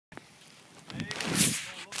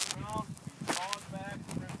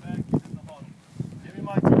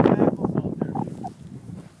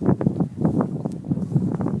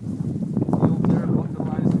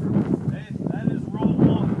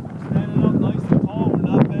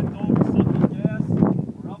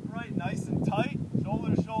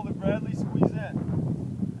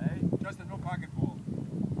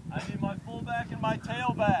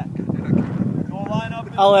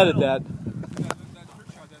I'll edit that.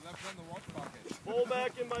 Pull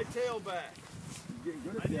back in my tailback.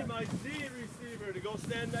 I need my Z receiver to go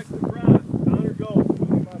stand next to Brad. Connor, go.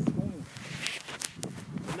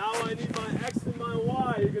 Now I need my X and my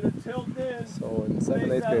Y. You're going to tilt in. So in 7th,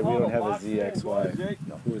 8th grade, we don't have a Z, X, Y.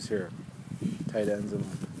 No. Who was here? Tight ends and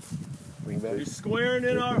wingbacks? You're squaring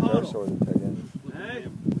in our huddle. Hey?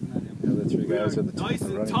 The other three guys are the nice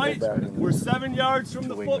and tight. We're 7 yards from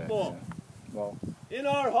the football. Well, in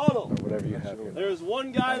our huddle. Or whatever you have here. There's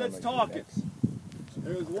one guy that's talking.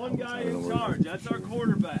 There's one guy in charge. That's our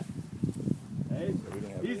quarterback. Hey?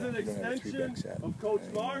 He's an extension of Coach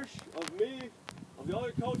Marsh, of me, of the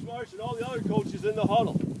other Coach Marsh, and all the other coaches in the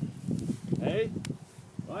huddle. Hey?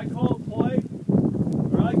 When I call a play,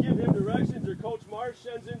 or I give him directions, or Coach Marsh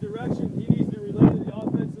sends in direction, he needs to relay to the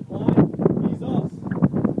offensive line. He's us.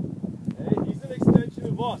 Hey? He's an extension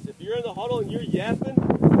of us. If you're in the huddle and you're yapping,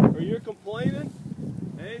 or you're complaining,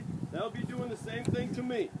 hey, that'll be doing the same thing to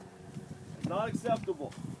me. It's not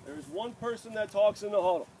acceptable. There's one person that talks in the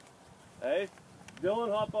huddle. Hey,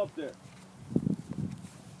 Dylan, hop up there.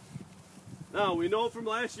 Now, we know from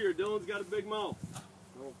last year, Dylan's got a big mouth.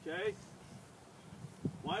 Okay?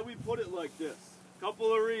 Why we put it like this?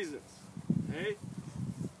 Couple of reasons. Hey?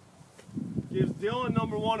 Gives Dylan,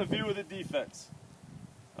 number one, a view of the defense.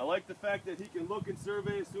 I like the fact that he can look and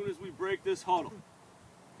survey as soon as we break this huddle.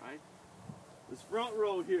 Right? This front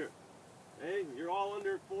row here. Hey, you're all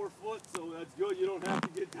under 4 foot, so that's good. You don't have to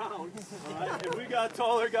get down. All right? And we got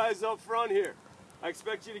taller guys up front here. I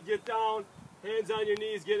expect you to get down, hands on your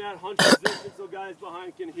knees, get in that hunch position so guys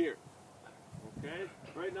behind can hear. Okay?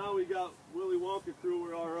 Right now we got Willy Wonka crew.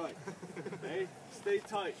 We're all right. Hey, stay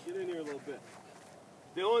tight. Get in here a little bit.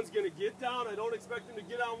 Dylan's going to get down. I don't expect him to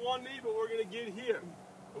get on one knee, but we're going to get here.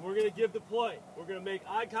 And we're going to give the play. We're going to make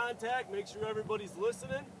eye contact, make sure everybody's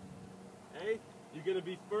listening. Hey? You're going to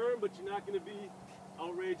be firm, but you're not going to be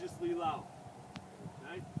outrageously loud.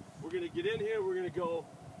 Okay? We're going to get in here. We're going to go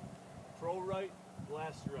throw right,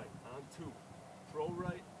 blast right, on 2. Throw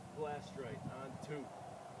right, blast right, on 2.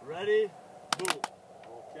 Ready? Boom.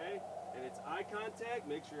 Okay? And it's eye contact.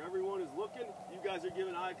 Make sure everyone is looking. You guys are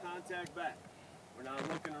giving eye contact back. We're not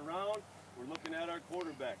looking around. We're looking at our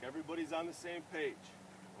quarterback. Everybody's on the same page.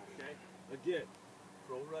 Okay? Again,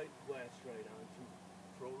 throw right, blast right, on 2.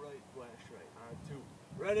 Throw right, flash right, on 2.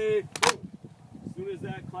 Ready, boom. As soon as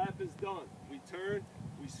that clap is done, we turn,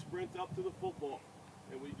 we sprint up to the football,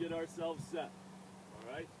 and we get ourselves set.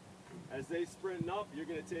 All right? As they sprint up, you're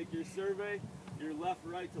going to take your survey, your left,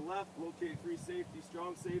 right to left, locate 3 safety,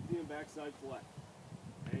 strong safety, and backside flat.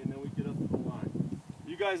 Okay, and then we get up to the line.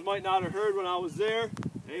 You guys might not have heard when I was there.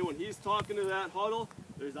 Hey, when he's talking to that huddle,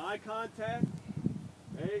 there's eye contact.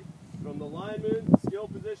 Hey, from the lineman, skill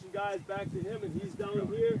position guys back to him, and he's down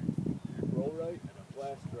here. Roll right,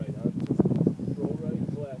 blast right.